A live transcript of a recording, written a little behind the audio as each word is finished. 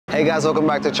Hey guys, welcome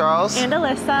back to Charles and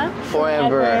Alyssa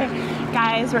Forever.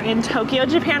 Guys, we're in Tokyo,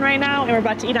 Japan right now, and we're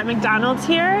about to eat at McDonald's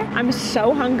here. I'm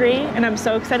so hungry and I'm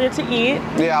so excited to eat.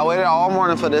 Yeah, I waited all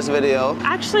morning for this video.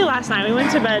 Actually, last night we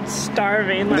went to bed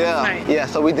starving last night. Yeah,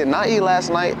 so we did not eat last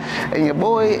night, and your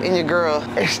boy and your girl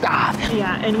are starved.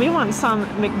 Yeah, and we want some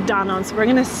McDonald's. We're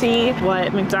gonna see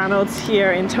what McDonald's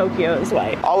here in Tokyo is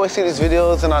like. I always see these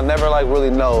videos and I never like really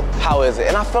know how is it.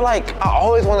 And I feel like I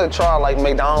always want to try like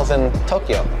McDonald's in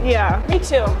Tokyo. Yeah, me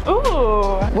too.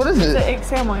 Ooh. What is this? The egg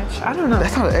sandwich. I don't know.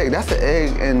 That's not an egg, that's the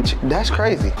egg, and that's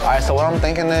crazy. All right, so what I'm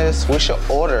thinking is we should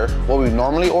order what we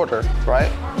normally order,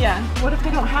 right? Yeah, what if they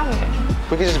don't have it?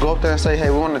 We could just go up there and say, hey,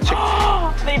 we want the chicken.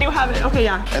 They do have it, okay,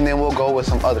 yeah. And then we'll go with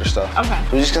some other stuff. Okay.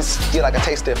 We just can get like a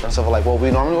taste difference of like what we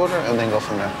normally order and then go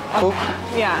from there. Cool?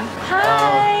 Yeah.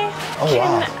 Hi. Oh,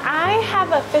 wow. Can I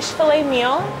have a fish fillet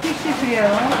meal? Fish fillet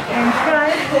and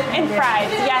fries? And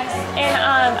fries, yes.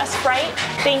 And a Sprite,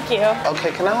 thank you.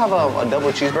 Okay, can I have a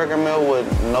double cheeseburger meal with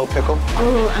no pickle?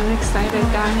 Ooh, I'm excited,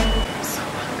 guys.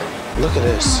 Look at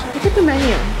this. Look at the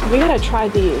menu. We gotta try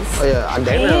these. Oh yeah, I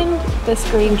damn it. And this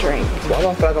green drink. Why do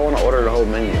I feel like I want to order the whole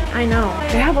menu? I know.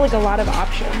 They have like a lot of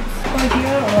options. For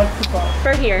here or for?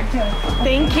 For here.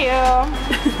 Thank you.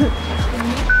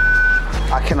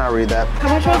 I cannot read that. How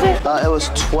much was it? It was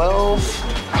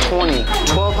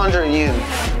 1200 yen.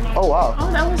 Oh wow.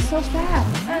 Oh, that was so fast.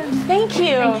 Thank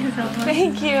you.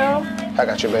 Thank you. I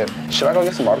got you, babe. Should I go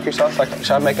get some barbecue sauce? Like,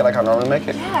 should I make it like I normally make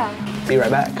it? Yeah. Be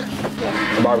right back.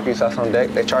 Yeah. The barbecue sauce on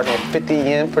deck. They charged me 50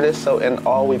 yen for this, so in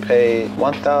all we paid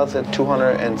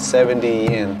 1,270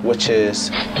 yen, which is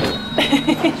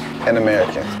an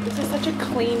American. This is such a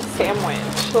clean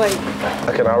sandwich. Like,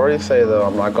 I can already say though,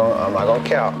 I'm not gonna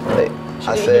count.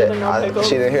 I said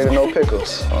she didn't hear the no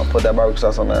pickles. I'll put that barbecue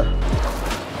sauce on there.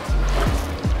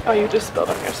 oh, you just spilled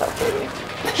on yourself, baby.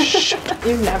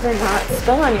 You never not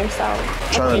spill on yourself.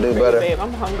 I'm trying to do better. Babe,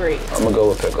 I'm hungry. I'm gonna go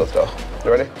with pickles though.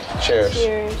 You ready? Cheers.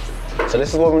 Cheers. So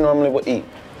this is what we normally would eat.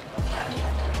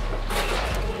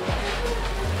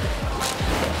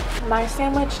 My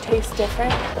sandwich tastes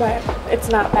different, but it's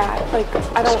not bad. Like,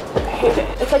 I don't hate it.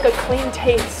 It's like a clean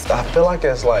taste. I feel like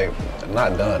it's like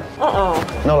not done.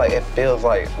 No, like it feels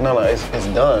like it's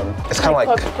done. It's kind of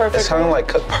like it's kind of like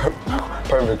cooked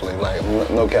perfectly. Like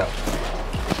no cap.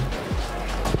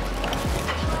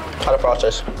 How the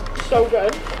process? So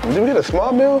good. Did we get a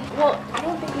small meal? Well, I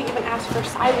don't think we even asked for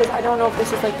sizes. I don't know if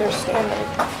this is like their standard.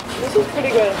 This is pretty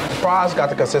good. Fries got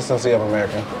the consistency of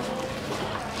American.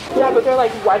 Yeah, but they're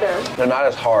like wetter. They're not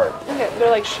as hard. Okay,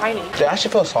 they're like shiny. They actually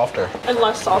feel softer. And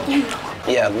less salty.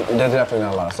 Yeah, there's definitely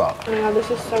not a lot of salt. Oh yeah, this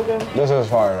is so good. This is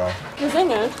fire though. The thing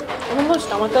is, I'm almost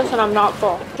done with this and I'm not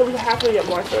full. So we have to get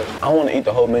more food. I want to eat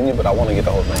the whole menu, but I want to get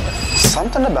the whole menu.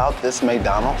 Something about this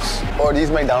McDonald's, or these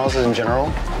McDonald's in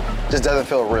general, just doesn't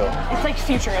feel real. It's like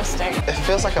futuristic. It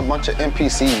feels like a bunch of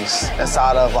NPCs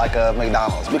inside of like a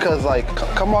McDonald's. Because like,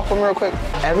 come walk with me real quick.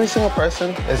 Every single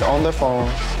person is on their phone.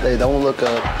 They don't look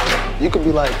up. You could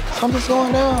be like, something's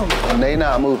going down. And they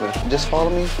not moving. Just follow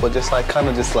me, but just like, kind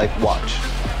of just like watch.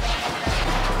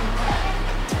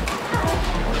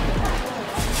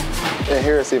 And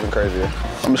here it's even crazier.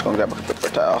 I'm just gonna grab a paper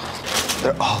towel.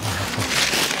 They're all there.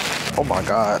 Oh my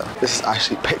God, this is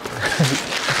actually paper.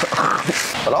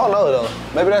 But I don't know though.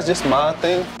 Maybe that's just my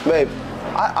thing. Babe,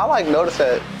 I like notice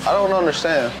that I don't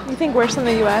understand. You think worse than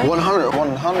the US?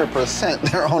 100%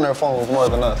 they're on their phones more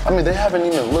than us. I mean, they haven't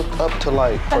even looked up to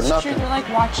like That's for nothing. true. They're like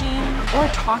watching or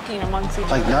talking amongst each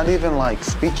Like other. not even like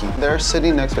speaking. They're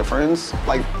sitting next to their friends,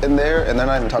 like in there, and they're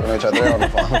not even talking to each other. They're on the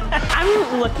phone.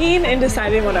 I'm looking and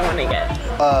deciding what I want to get.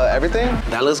 Everything?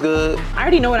 That looks good. I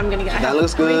already know what I'm gonna get. I That have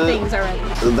looks good. 3 things already.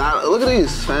 Look at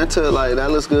these Fanta. Like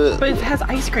that looks good. But it has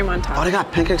ice cream on top. Oh, they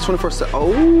got pancakes 24/7.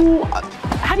 Oh.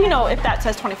 How do you know if that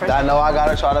says 24/7? I know I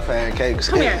gotta try the pancakes.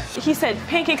 Come here. He said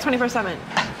pancakes 24/7.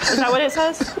 Is that what it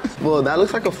says? Well, that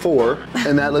looks like a 4,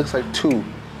 and that looks like 2.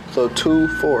 So 2,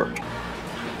 4,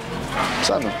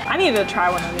 7. I need to try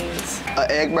one of these. An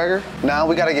egg burger. Now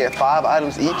we gotta get 5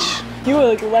 items each. You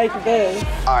look like this.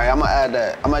 All right, I'm gonna add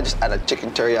that. I might just add a chicken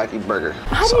teriyaki burger.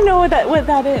 How do you know what that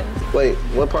is? Wait,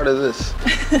 what part is this?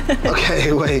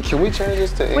 Okay, wait, can we change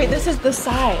this to English? Wait, this is the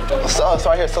side. So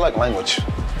right here, select language.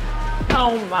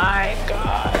 Oh my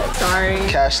God. Sorry.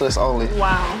 Cashless only.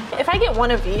 Wow. If I get one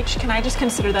of each, can I just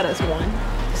consider that as one?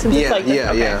 Since it's like this?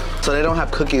 Okay. So they don't have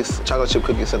cookies, chocolate chip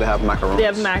cookies, so they have macarons. They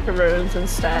have macaroons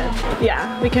instead.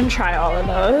 Yeah, we can try all of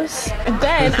those. And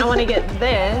then I want to get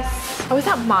this. Oh, is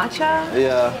that matcha?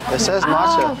 Yeah, it says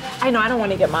matcha. Oh, I know, I don't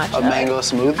want to get matcha. A mango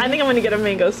smoothie? I think I'm going to get a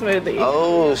mango smoothie.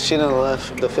 Oh, she done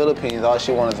left the Philippines. All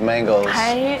she wanted is mangoes.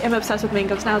 I am obsessed with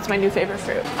mangoes now. It's my new favorite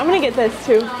fruit. I'm going to get this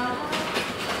too.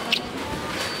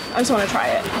 I just want to try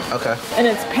it. Okay. And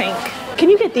it's pink. Can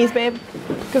you get these, babe?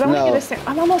 Because I want to get a sandwich.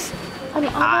 I'm almost.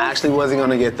 I actually wasn't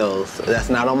gonna get those. That's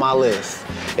not on my list.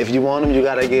 If you want them, you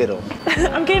gotta get them.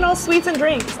 I'm getting all sweets and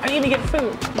drinks. I need to get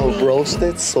food. Oh,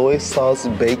 roasted soy sauce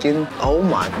bacon. Oh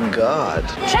my God.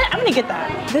 Shit, I'm gonna get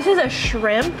that. This is a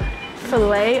shrimp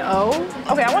filet-o.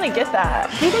 Okay, I want to get that.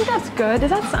 Do you think that's good? Does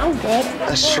that sound good?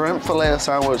 A shrimp fillet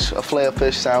sandwich, a filet of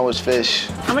fish sandwich, fish.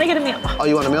 I'm gonna get a meal. Oh,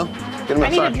 you want a meal? Get a meal. I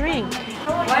need a drink.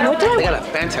 What do They got a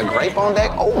Fanta grape on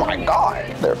deck? Oh my God.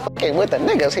 They're fucking with the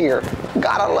niggas here.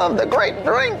 Gotta love the grape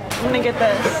drink. I'm gonna get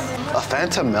this. A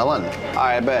Fanta melon. All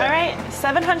right, bet. All right,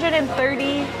 730.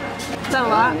 Is that a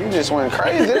lot? You just went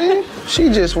crazy, didn't you? She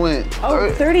just went.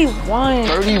 Oh, 31.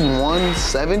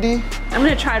 31.70. I'm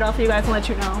gonna try it all for you guys and let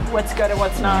you know what's good and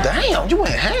what's not. Damn, you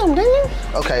went ham, didn't you?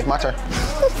 Okay, my turn.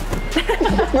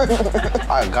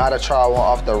 I gotta try one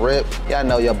off the rip. Yeah, I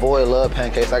know your boy love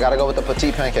pancakes. I gotta go with the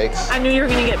petite pancakes. I knew you were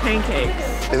gonna get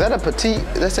pancakes. Is that a petite?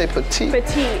 Let's say petite.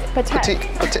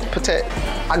 Petite.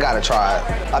 I gotta try it.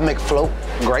 I make float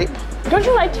grape. Don't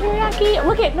you like teriyaki?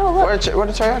 Look at, no, look. Where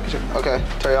the teriyaki chicken? Okay,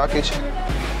 teriyaki chicken.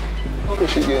 What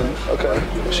she getting? Okay,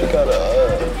 she got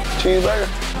a cheeseburger.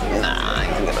 Nah, I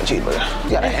ain't gonna get no cheeseburger. You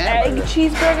got a hamburger. Egg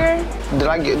cheeseburger. Did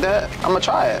I get that? I'm gonna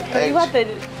try it. Oh, you got the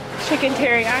chicken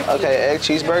teriyaki. Okay, egg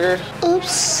cheeseburger.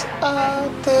 Oops, I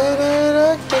did it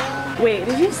again. Wait,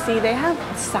 did you see they have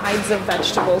sides of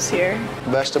vegetables here?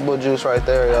 Vegetable juice right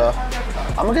there, y'all.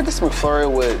 I'm gonna get this McFlurry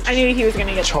with I knew he was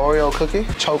gonna get Choreo cookie.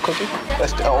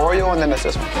 That's the Oreo, and then that's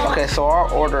this one. Okay, so our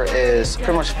order is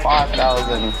pretty much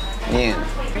 5,000 yen.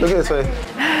 Look at this face.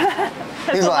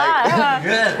 He's like,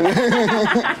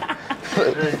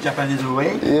 The Japanese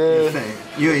way? Yeah.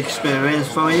 You experience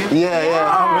for you?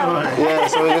 Yeah. Oh, really? Yeah,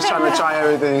 so we're just trying to try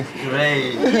everything.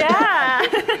 Great. Yeah.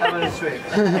 Have a trip.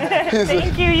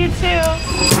 Thank you, you too.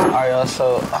 All right, y'all,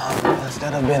 so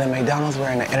instead of being at McDonald's,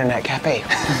 we're in an internet cafe.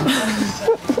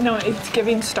 No, it's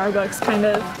giving Starbucks kind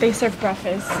of. They serve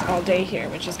breakfast all day here,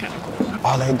 which is kind of cool.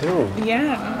 Oh, they do?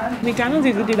 Yeah. McDonald's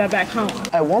used to do that back home.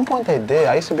 At one point they did.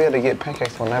 I used to be able to get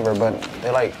pancakes whenever, but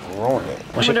they like ruined it.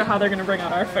 I wonder how they're gonna bring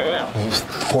out our food.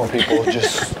 Poor people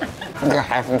just. You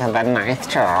happen to be nice,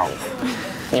 Charles.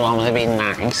 You want me to be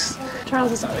nice?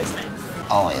 Charles is always nice.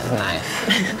 Always nice.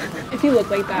 If you look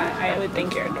like that, I would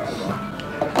think you're adorable.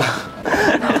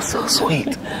 That's so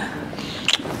sweet.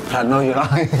 I know you're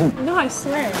lying. No, I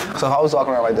swear. So if I was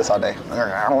walking around like this all day,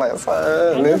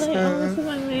 Alyssa, This is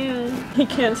my man. He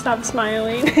can't stop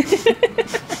smiling.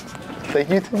 Thank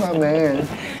you to my man.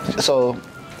 So,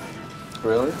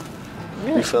 really?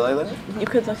 You feel like that? You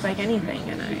could look like anything,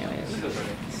 and I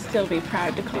would still be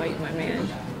proud to call you my man.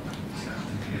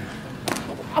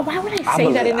 Oh, why would I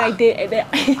say that and I did?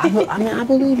 I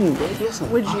believe you, babe. Listen.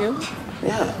 Would you?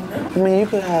 Yeah. I mean, you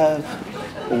could have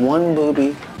one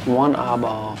booby, one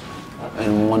eyeball,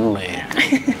 and one leg.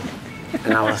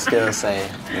 And I would still say,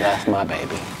 that's my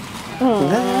baby.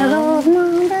 There goes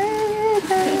my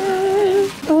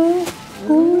baby.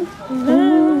 Ooh,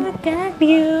 Look at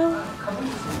you.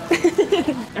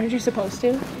 Aren't you supposed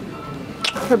to?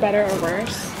 For better or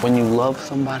worse? When you love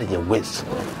somebody, you're with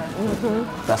somebody.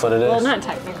 That's what it is? Well, not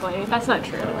technically. That's not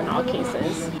true in all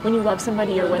cases. When you love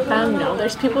somebody, you're with them. No,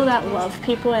 there's people that love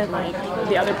people and like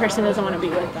the other person doesn't want to be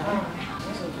with them.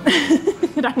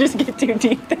 Did I just get too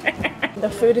deep there? The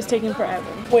food is taking forever,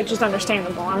 which is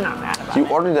understandable. I'm not mad about You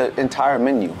it. ordered the entire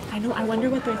menu. I know. I wonder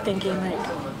what they're thinking. Like,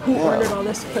 who ordered all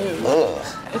this food? Ugh.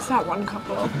 It's that one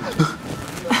couple.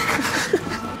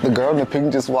 The girl in the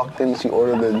pink just walked in and she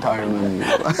ordered the entire menu.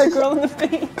 The girl in the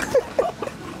pink.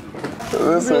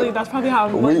 Listen, Really, that's probably how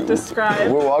I'm like,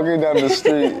 described. We're walking down the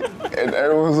street and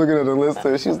everyone's looking at the list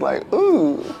and she's like,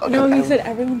 ooh. Okay, No, he said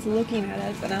everyone's looking at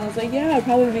us, and I was like, yeah,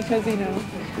 probably because, you know.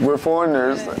 we're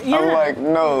foreigners. Yeah. I'm like,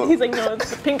 no. He's like, no,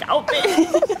 it's the pink outfit.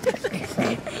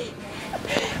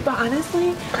 But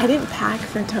honestly, I didn't pack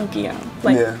for Tokyo,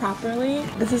 like, properly.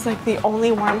 This is like the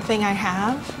only warm thing I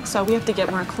have, so we have to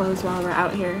get more clothes while we're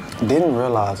out here. Didn't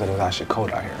realize that it was actually cold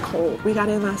out here. Cold. We got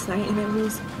in last night, and it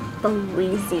was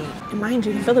freezing. And mind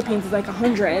you, the Philippines is like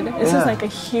 100. This is like a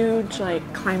huge, like,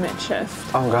 climate shift.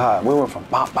 Oh God, we went from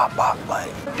bop, bop, bop,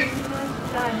 like, you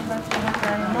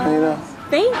know.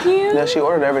 Thank you. Yeah, she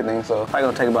ordered everything, so I'm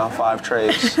gonna take about 5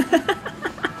 trays.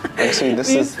 Actually,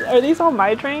 this Are these all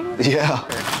my trains? yeah.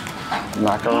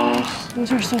 Macarons.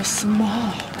 These are so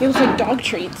small. They look like dog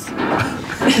treats.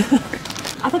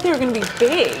 I thought they were gonna be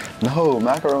big. No,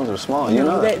 macarons are small, you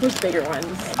know. There's bigger ones.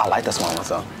 I like the small ones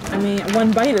though. I mean,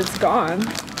 one bite is gone.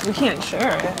 We can't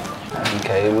share it.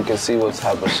 Okay, we can see what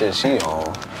type of shit she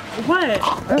on. What?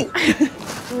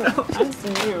 No, that's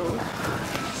you.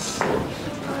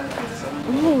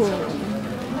 Ooh.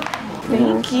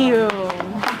 Thank you.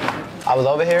 I was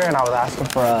over here and I was asking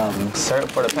for syrup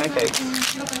for the pancakes.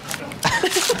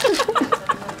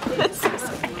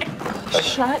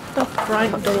 Shut the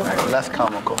front door. That's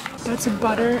comical. That's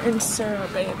butter and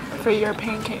syrup, babe, for your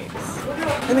pancakes.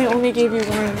 And they only gave you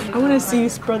one. I want to see you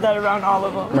spread that around all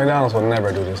of them. McDonald's will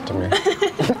never do this to me.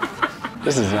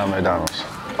 This is not McDonald's.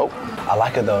 Oh, I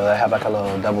like it though. They have like a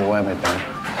little double whammy thing.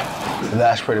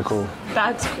 That's pretty cool.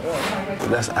 That's cool.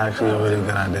 That's actually a really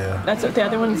good idea. That's what the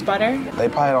other one's butter? They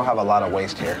probably don't have a lot of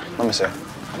waste here. Let me see.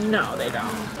 No, they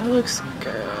don't. That looks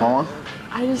good. Mama?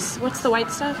 What's the white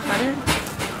stuff? Butter?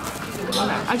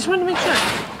 Okay, I just wanted to make sure.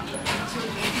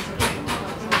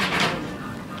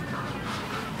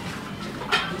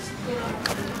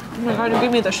 Oh my god, you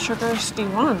gave me the sugarsty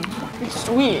one. It's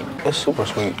sweet. It's super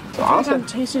sweet. So honestly, I'm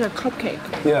tasting a cupcake.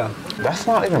 Yeah. That's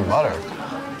not even butter.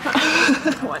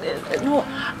 What is it? No,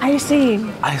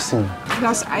 icing. Icing.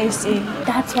 That's icing.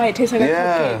 That's why it tastes like a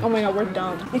cupcake. Oh my god, we're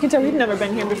dumb. You can tell we've never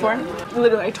been here before.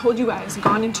 Literally, I told you guys,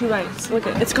 gone in 2 bites. Look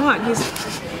at it. It's gone.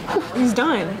 He's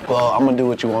done. Well, I'm gonna do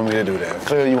what you want me to do then.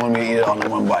 Clearly you want me to eat it all in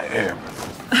one bite. Here.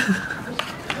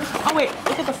 Oh wait,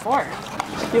 look at the fork.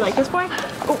 You like this fork?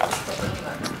 Oh.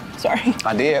 Sorry.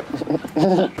 I did.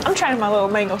 I'm trying my little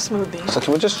mango smoothie. So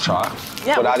can we just try?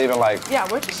 Yeah. Without even like... Yeah,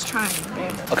 we're just trying,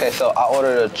 babe. Okay, so I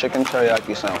ordered a chicken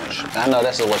teriyaki sandwich. I know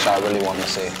this is what y'all really want to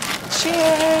see.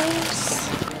 Cheers.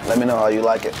 Let me know how you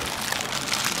like it.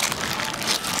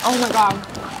 Oh my god.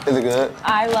 Is it good?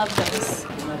 I love this.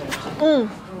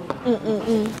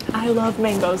 I love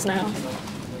mangoes now.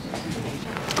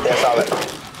 Yeah, solid.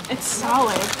 It's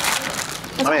solid.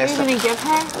 That's what you're gonna give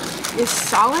her? Is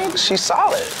solid? She's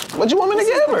solid. What do you want me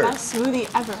to give her? Best smoothie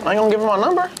ever. I ain't gonna give her my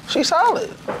number. She's solid.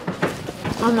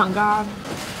 Oh my god.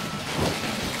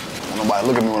 Nobody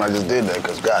look at me when I just did that,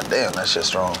 because goddamn, that shit's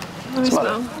strong. Let me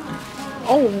smell.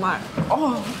 Oh my.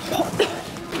 Oh.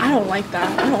 I don't like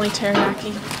that. I don't like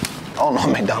teriyaki. Oh no,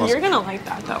 McDonald's. You're gonna like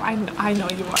that though. I know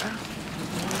you are.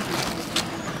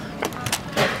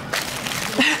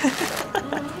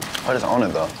 What is on it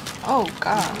though? Oh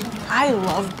god. I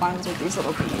love buns with these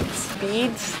little beads.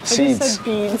 Beads? Seeds. I just said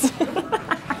beads.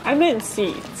 I meant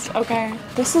seeds, okay?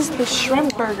 This is the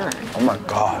shrimp burger. Oh my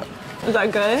god. Is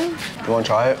that good? You wanna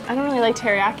try it? I don't really like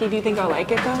teriyaki. Do you think I'll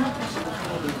like it though?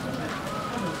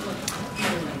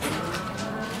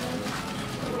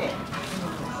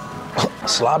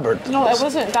 Slobber. No, it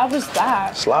wasn't. That was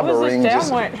that. Slobber ring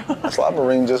Slobber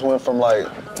ring just went from like...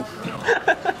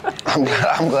 I'm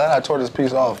glad I tore this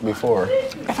piece off before.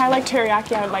 If I like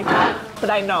teriyaki, I would like that. But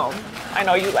I know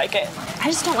you like it. I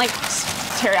just don't like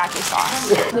teriyaki sauce.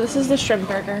 So this is the shrimp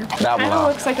burger. That kind one of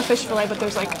looks like a fish fillet, but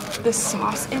there's like this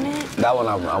sauce in it. That one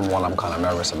I'm kind of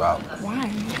nervous about. Why?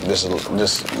 Just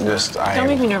Don't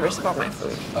make me nervous about my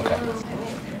food. Okay.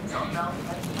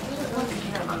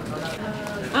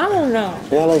 I don't know.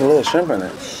 Yeah, I like a little shrimp in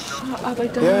it. I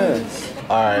like the Yeah.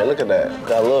 All right, look at that.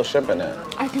 Got a little shrimp in it.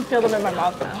 I can feel them in my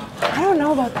mouth now. I don't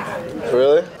know about that.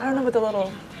 Really? I don't know about the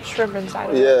little shrimp inside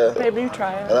of it. Yeah. Baby, you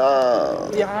try it.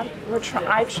 Yeah,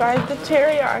 I tried the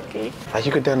teriyaki. Like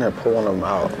you could down there pulling them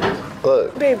out.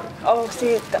 Look. Babe, oh,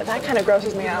 see, that kind of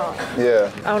grosses me out.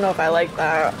 Yeah. I don't know if I like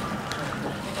that.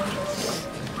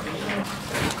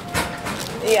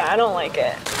 Yeah, I don't like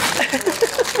it.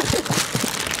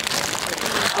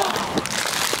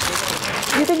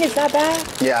 You think it's that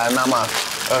bad? Yeah, I ain't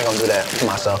gonna do that to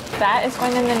myself. That is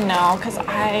going in the no, because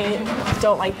I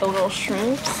don't like the little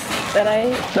shrimps that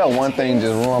That one thing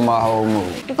just ruined my whole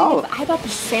mood. I thought the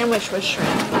sandwich was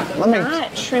shrimp,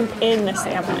 not shrimp in the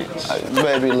sandwich.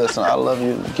 Baby, listen, I love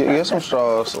you. Get some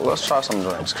straws. Let's try some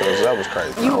drinks, because that was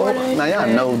crazy. Now, y'all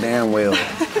know damn well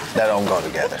that don't go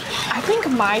together. I think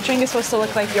my drink is supposed to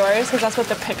look like yours, because that's what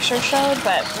the picture showed,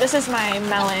 but this is my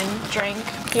melon drink.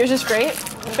 Yours is great.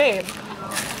 Babe,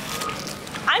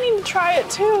 I need to try it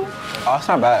too. Oh, it's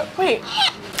not bad. Wait.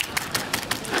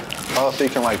 Oh, so you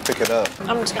can like pick it up.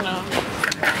 I'm just gonna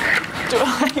do it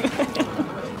like this.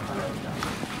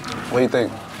 What do you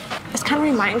think? This kind of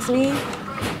reminds me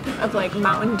of like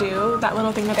Mountain Dew, that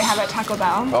little thing that they have at Taco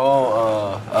Bell.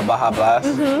 Oh, a Baja Blast?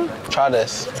 Mm-hmm. Try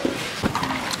this.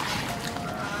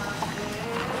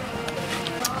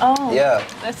 Oh. Yeah.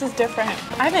 This is different.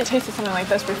 I haven't tasted something like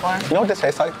this before. You know what this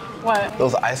tastes like? What?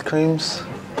 Those ice creams.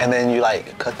 And then you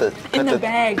like cut the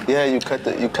bag. Yeah, you cut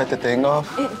the thing off.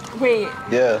 Wait.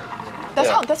 Yeah.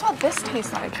 That's what this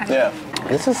tastes like, kind of. Yeah.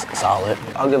 This is solid.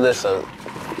 I'll give this a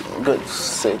good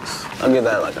 6. I'll give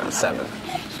that like a 7.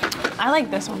 I like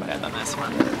this one better than this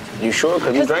one. You sure?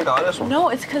 Because you drank all this one. No,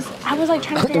 it's because I was like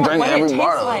trying to figure out what it tastes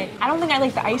like. I don't think I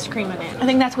like the ice cream in it. I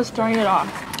think that's what's throwing it off.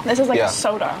 This is like Yeah. a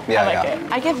soda. Yeah, I like yeah.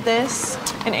 it. I give this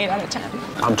an 8 out of 10.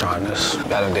 I'm trying this.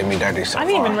 That done did me dirty so I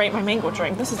didn't far. even rate my mango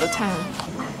drink. This is a 10.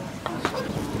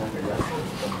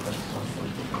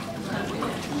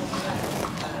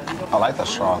 I like the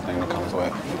straw thing that comes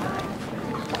with.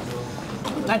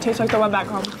 That tastes like the one back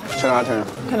home. 10 out of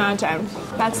 10. 10 out of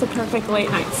 10. That's the perfect late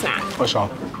night snack. For sure.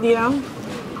 You know?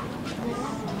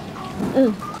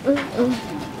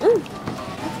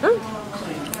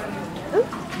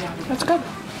 That's good.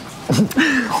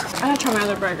 I gotta try my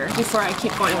other burger before I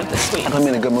keep going with the sweet. Put me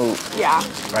in a good mood. Yeah,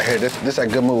 Right here. This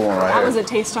that good mood one right that here. was a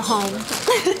taste of home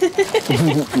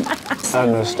A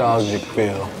nostalgic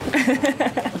feel.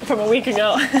 from a week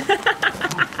ago.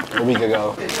 A week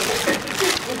ago.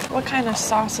 What kind of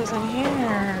sauce is in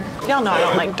here? Y'all know I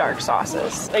don't like dark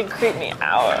sauces. They creep me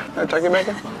out. Hey, turkey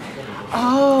bacon?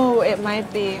 Oh, it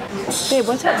might be. Babe,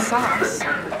 what's that sauce?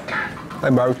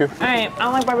 Like barbecue? All right, I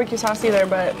don't like barbecue sauce either,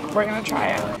 but we're gonna try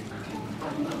it.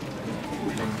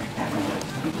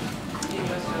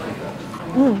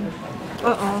 You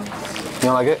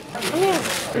don't like it? I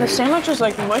mean, the sandwich is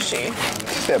like mushy.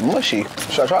 She said mushy.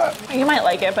 Should I try it? You might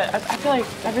like it, but I feel like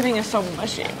everything is so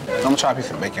mushy. I'm gonna try a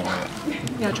piece of bacon with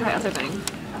it. Yeah, try everything.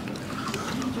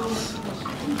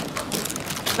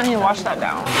 I need to wash that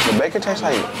down. The bacon tastes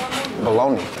like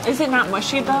bologna. Is it not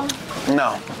mushy though?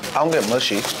 No, I don't get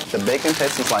mushy. The bacon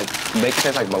tastes like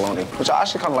bologna, which I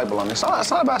actually kind of like bologna. It's not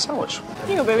a bad sandwich. Here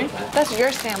you go, baby. That's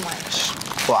your sandwich.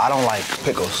 Well, I don't like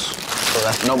pickles, so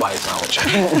that's nobody's sandwich.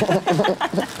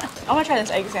 I want to try this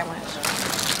egg sandwich.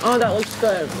 Oh, that looks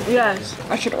good. Yes,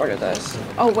 I should order this.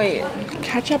 Oh wait,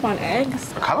 ketchup on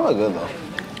eggs? Kind of look good though.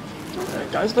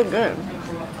 It does look good.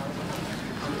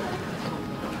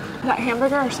 Is that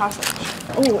hamburger or sausage?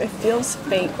 Oh, it feels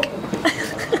fake.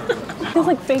 It feels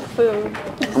like fake food.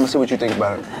 I'm gonna see what you think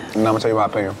about it, and I'm gonna tell you my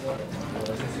opinion.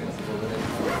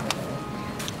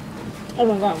 Oh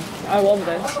my god, I love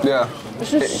this. Yeah.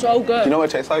 This is so good. You know what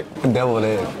it tastes like? Deviled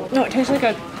egg. No, it tastes like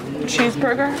a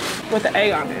cheeseburger with the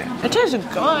egg on it. It tastes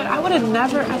good. I would have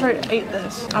never ever ate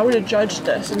this. I would have judged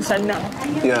this and said no.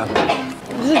 Yeah.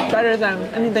 This is better than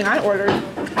anything I ordered.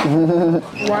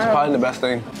 Wow. Probably the best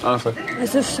thing, honestly.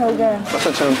 This is so good. That's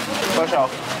a 10. For sure.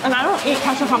 And I don't eat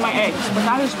ketchup on my eggs, but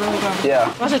that is really good.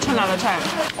 Yeah. That's a 10 out of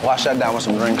 10. Wash that down with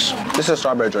some drinks. This is a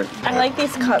strawberry drink. I like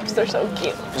these cups. They're so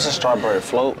cute. This is a strawberry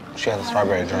float. She has a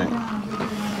strawberry drink.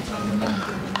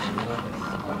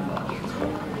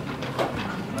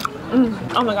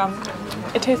 Oh my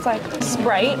god. It tastes like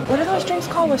Sprite. What are those drinks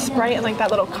called with Sprite and like that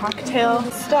little cocktail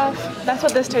stuff? That's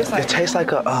what this tastes like. It tastes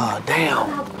like a,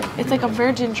 damn. It's like a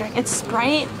virgin drink. It's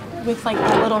Sprite with like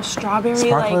the little strawberry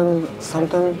Sparkling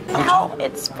something? Help!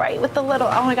 It's Sprite with the little.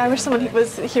 Oh my god! I wish someone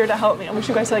was here to help me. I wish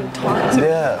you guys like talked to me.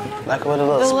 Yeah, like what it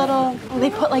looks. The little.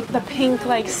 They put like the pink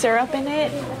like syrup in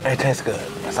it. It tastes good.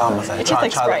 That's all I'm gonna say. It tastes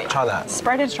like Sprite. Try that.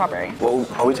 Sprite and strawberry. Well,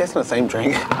 are we tasting the same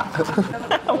drink?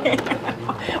 Wait,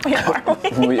 are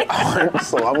we? We aren't.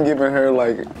 So I'm giving her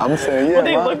like, I'm saying, yeah, Well,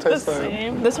 they mine look the tastes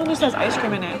same. This one just has ice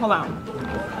cream in it. Hold on.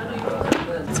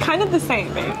 It's kind of the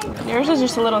same, babe. Yours is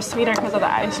just a little sweeter because of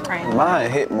the ice cream. Mine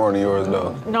hit more than yours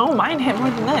though. No, mine hit more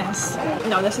than this.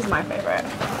 No, this is my favorite.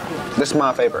 This is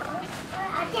my favorite.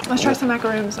 Let's try some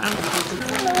macaroons then.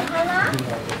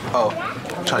 Oh,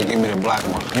 try to give me the black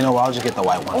one. You know what? I'll just get the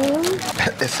white one.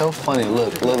 It's so funny.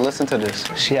 Look, listen to this.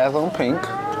 She has on pink,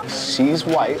 she's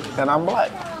white, and I'm black.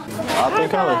 All three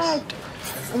colors.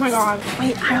 Oh my god.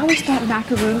 Wait, I always thought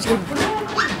macaroons were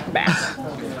bad.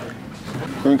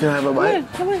 We can have a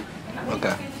bite? Come on.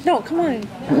 Okay. No, come on.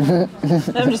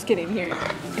 I'm just kidding. Here.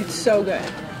 It's so good.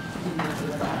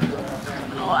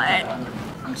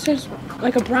 What? It's just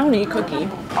like a brownie cookie.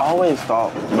 I always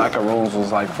thought macaroons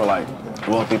was like for like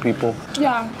wealthy people.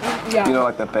 Yeah. Yeah. You know,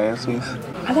 like the fancies.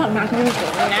 I thought macaroons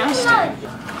were nasty.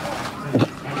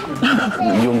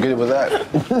 You don't get it with that.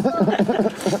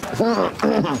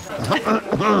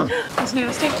 It's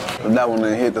nasty. That one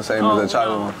didn't hit the same as the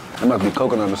chocolate one. It must be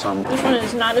coconut or something. This one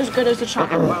is not as good as the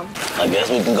chocolate one. I guess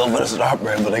we can go for the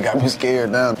strawberry, but they got me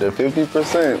scared now. They're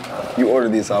 50%. You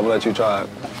ordered these, so I'm gonna let you try it.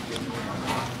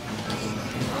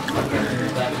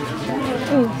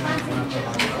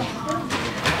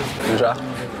 You try?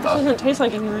 It doesn't taste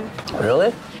like anything.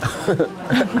 Really?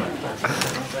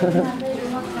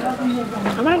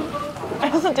 Come on.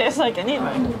 It doesn't taste like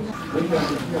anything.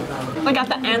 Like at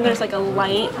the end, there's like a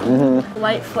light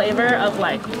flavor of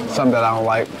like Something that I don't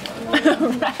like.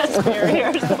 raspberry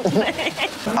or something.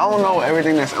 I don't know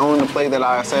everything that's on the plate that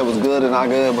I said was good and not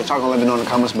good, but y'all gonna let me know in the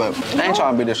comments. But I ain't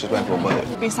trying to be disrespectful,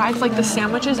 but Besides like the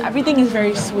sandwiches, everything is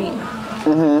very sweet.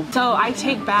 So I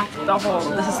take back the whole,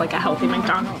 this is like a healthy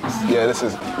McDonald's. yeah, this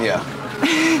is, yeah.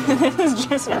 This is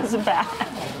just as bad.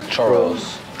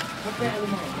 churros.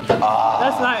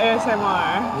 That's not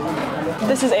ASMR.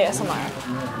 This is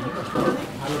ASMR.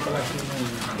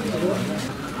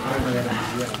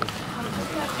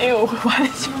 Ew, why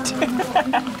did you do that?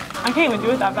 I can't even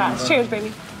do it that fast. Cheers,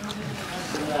 baby.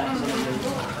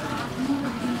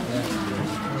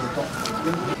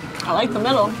 I like the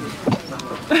middle.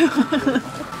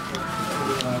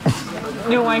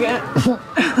 You don't like it?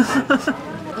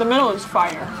 The middle is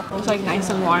fire. It's like nice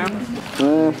and warm.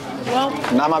 Well,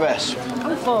 Not my best.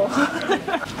 I'm full.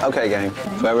 Okay, gang.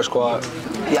 Forever Squad.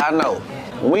 Yeah, I know.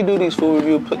 When we do these food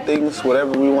review, put things,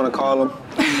 whatever we want to call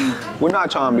them, we're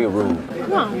not trying to be rude.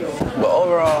 No. But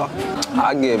overall,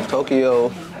 I give Tokyo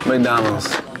McDonald's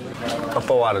a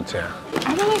 4 out of 10.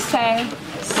 I'm gonna say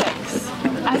 6.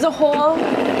 As a whole,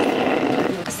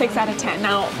 6 out of 10.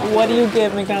 Now, what do you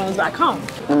give McDonald's back home?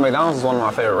 McDonald's is one of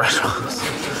my favorite restaurants.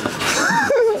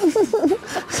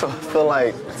 So I feel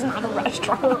like, It's not a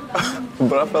restaurant.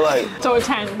 but I feel like, So a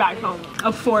 10 back home,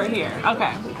 a 4 here.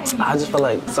 Okay. I just feel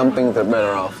like some things are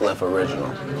better off left original.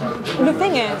 The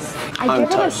thing is, I give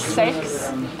it a Untouched. 6,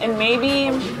 and maybe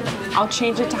I'll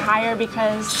change it to higher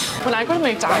because when I go to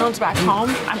McDonald's back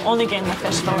home, I'm only getting the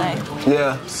fish fillet.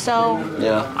 Yeah. So,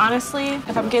 Yeah. honestly,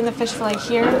 if I'm getting the fish fillet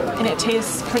here and it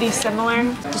tastes pretty similar,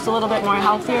 just a little bit more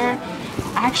healthier,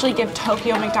 I actually give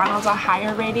Tokyo McDonald's a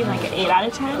higher rating, like an 8 out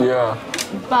of 10. Yeah.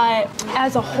 But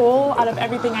as a whole, out of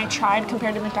everything I tried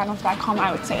compared to McDonald's back home,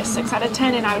 I would say a 6 out of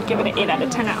 10, and I would give it an 8 out of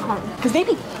 10 at home. Because they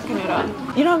be fucking it up.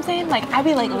 You know what I'm saying? Like, I'd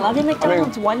be like loving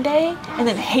McDonald's one day and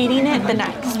then hating it the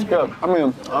next. Yeah, I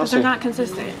mean, Because honestly, they're not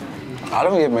consistent. I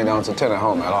don't give McDonald's a 10 at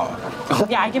home at all.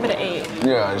 Yeah, I give it an 8.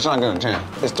 Yeah, it's not getting a 10.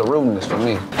 It's the rudeness for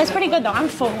me. It's pretty good though. I'm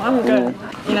full. I'm good.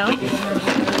 You know?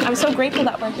 I'm so grateful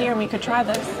that we're here and we could try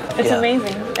this. It's Yeah.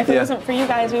 amazing. If it Yeah. wasn't for you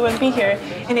guys, we wouldn't be here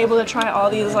and able to try all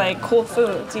these like cool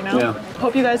foods, you know? Yeah.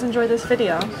 Hope you guys enjoyed this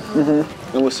video. And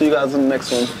we'll see you guys in the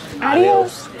next one.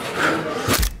 Adios.